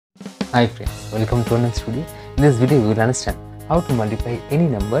Hi friends, welcome to our next video. In this video, we will understand how to multiply any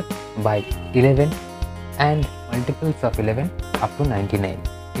number by 11 and multiples of 11 up to 99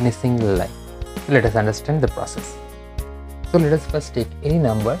 in a single line. So let us understand the process. So let us first take any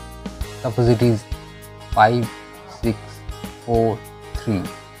number. Suppose it is 5, 6, 4, 3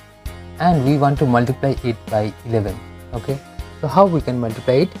 and we want to multiply it by 11. Okay, so how we can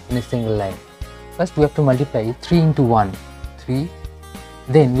multiply it in a single line? First we have to multiply 3 into 1, 3.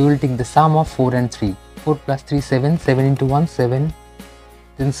 Then we will take the sum of 4 and 3. 4 plus 3, 7. 7 into 1, 7.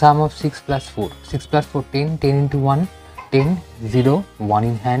 Then sum of 6 plus 4. 6 plus 4, 10. 10 into 1, 10. 0, 1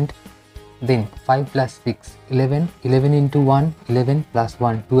 in hand. Then 5 plus 6, 11. 11 into 1, 11 plus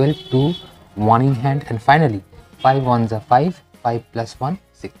 1, 12. 2, 1 in hand. And finally, 5 ones are 5. 5 plus 1,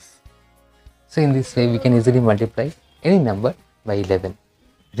 6. So in this way, we can easily multiply any number by 11.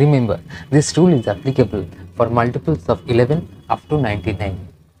 Remember, this rule is applicable for multiples of 11 up to 99.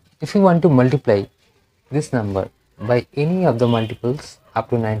 If you want to multiply this number by any of the multiples up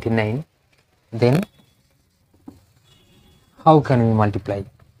to 99, then how can we multiply?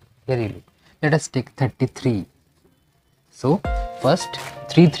 Very good. Let us take 33. So, first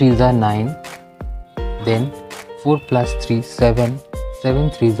 3 3s are 9, then 4 plus 3, 7, 7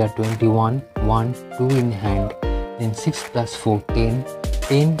 3s are 21, 1, 2 in hand, then 6 plus 4, 10,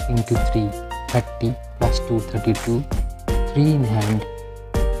 10 into 3, 30 plus 2, 32, 3 in hand,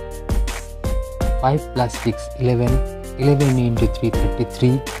 5 plus 6, 11, 11 into 3,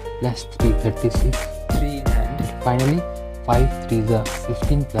 33, plus 3, 36, 3 in hand, and finally 5 3s are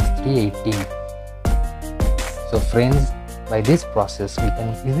 15 plus 3, 18. So friends, by this process we can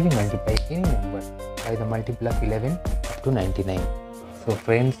easily multiply any number by the multiple of 11 up to 99. So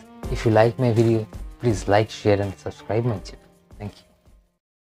friends, if you like my video, please like, share and subscribe my channel. Thank you.